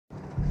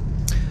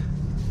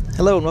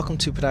Hello and welcome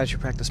to Podiatry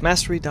Practice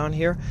Mastery. Don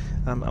here.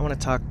 I want to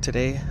talk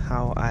today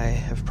how I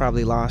have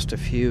probably lost a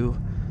few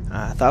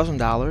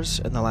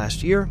 $1,000 in the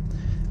last year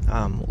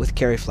with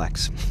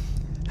KeriFlex.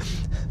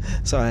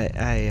 So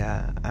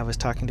I was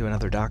talking to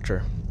another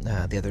doctor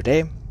the other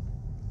day.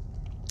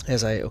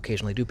 As I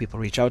occasionally do, people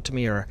reach out to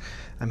me, or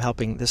I'm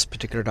helping this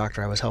particular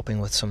doctor. I was helping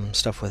with some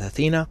stuff with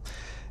Athena,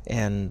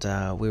 and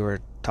we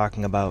were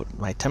talking about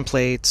my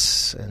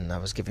templates, and I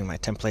was giving my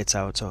templates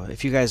out. So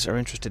if you guys are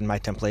interested in my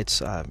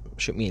templates,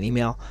 shoot me an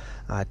email,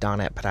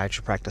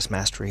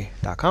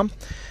 don@podiatrypracticemastery.com.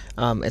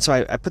 And so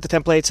I put the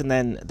templates, and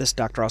then this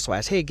doctor also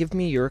asked, hey, give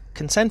me your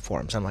consent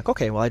forms. I'm like,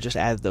 okay, well, I just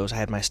added those. I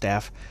had my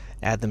staff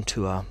add them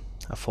to a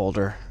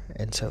folder,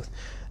 and so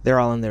they're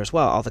all in there as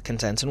well, all the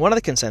consents. And one of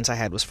the consents I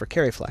had was for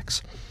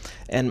KeriFlex.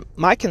 And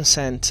my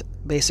consent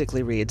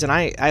basically reads, and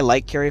I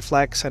like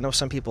KeriFlex. I know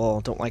some people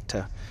don't like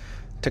to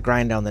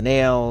grind down the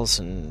nails,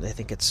 and they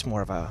think it's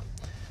more of a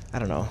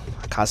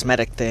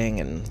cosmetic thing,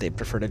 and they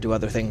prefer to do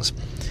other things.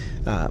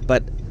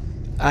 But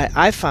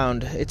I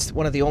found it's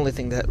one of the only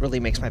things that really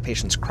makes my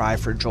patients cry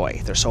for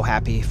joy. They're so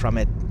happy from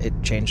it. It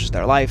changes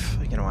their life.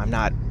 I'm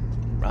not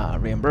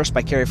reimbursed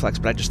by KeriFlex,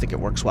 but I just think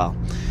it works well.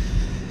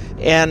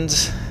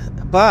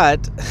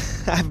 But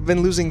I've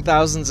been losing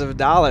thousands of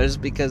dollars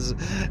because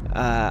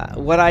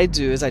what I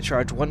do is I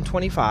charge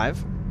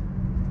 $125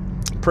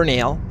 per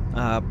nail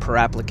per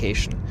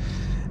application.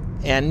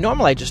 And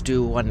normally I just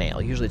do one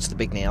nail. Usually it's the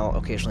big nail.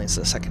 Occasionally it's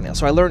the second nail.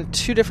 So I learned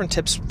two different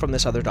tips from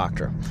this other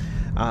doctor.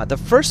 The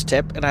first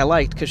tip, and I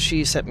liked because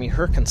she sent me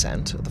her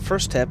consent. The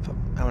first tip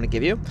I want to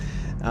give you,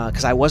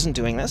 because I wasn't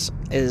doing this,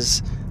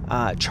 is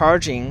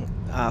charging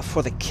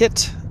for the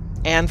kit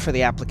and for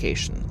the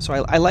application. So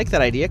I like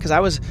that idea because I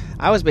was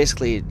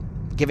basically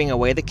giving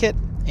away the kit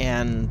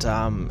and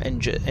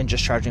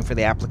just charging for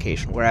the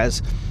application.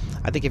 Whereas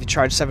I think if you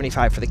charge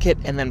 $75 for the kit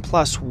and then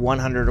plus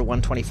 $100 or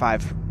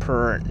 $125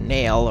 per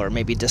nail, or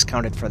maybe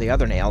discounted for the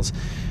other nails,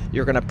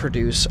 you're going to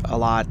produce a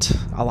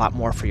lot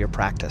more for your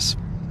practice.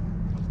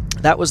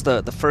 That was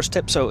the first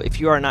tip. So if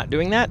you are not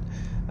doing that,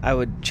 I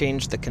would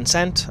change the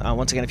consent.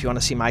 Once again, if you want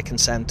to see my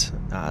consent,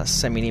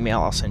 send me an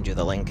email. I'll send you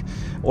the link.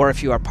 Or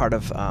if you are part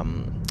of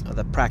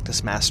the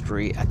Practice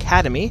Mastery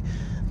Academy,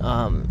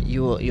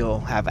 you'll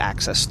have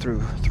access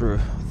through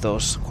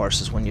those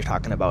courses when you're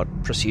talking about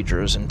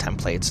procedures and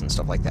templates and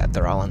stuff like that.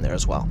 They're all in there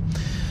as well.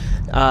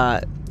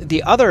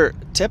 The other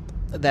tip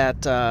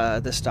that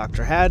this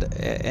doctor had,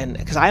 and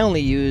because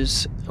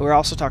we're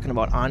also talking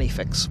about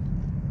Onifix.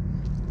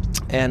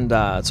 And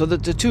so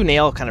the two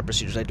nail kind of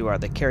procedures I do are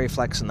the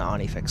KeriFlex and the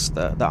Onifix.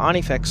 The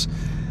Onifix,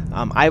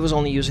 I was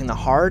only using the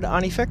hard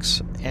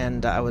Onifix,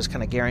 and I was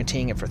kind of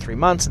guaranteeing it for 3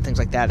 months and things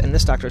like that. And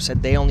this doctor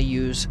said they only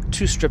use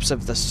 2 strips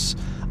of their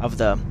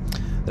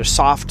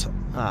soft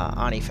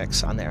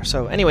Onifix on there.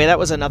 So anyway, that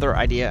was another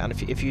idea, and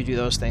if you do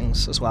those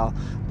things as well.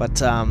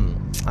 But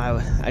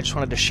I just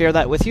wanted to share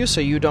that with you so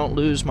you don't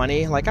lose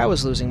money like I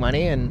was losing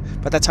money.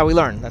 But that's how we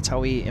learn. That's how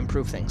we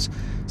improve things.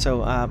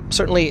 So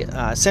certainly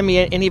send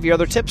me any of your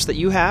other tips that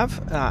you have.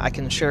 I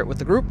can share it with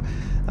the group.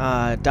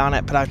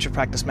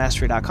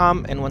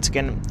 Don@podiatrypracticemastery.com. And once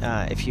again,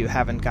 if you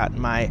haven't gotten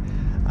my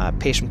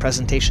patient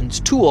presentations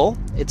tool,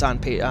 it's on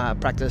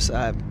practice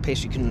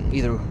page. You can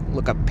either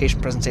look up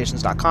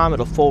patientpresentations.com.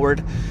 It'll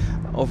forward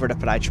over to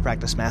Podiatry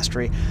Practice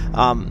Mastery.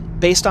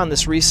 Based on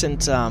this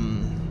recent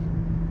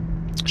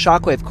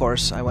Shockwave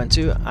course I went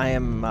to,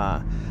 I'm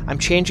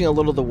changing a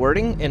little of the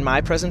wording in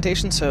my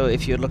presentation. So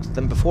if you had looked at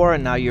them before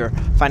and now you're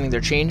finding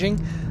they're changing,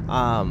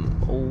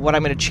 what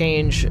I'm going to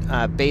change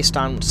based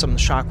on some of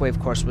the Shockwave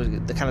course was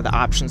the kind of the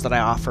options that I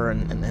offer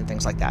and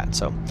things like that.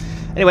 So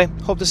anyway,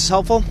 hope this is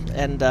helpful,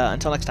 and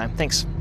until next time, thanks.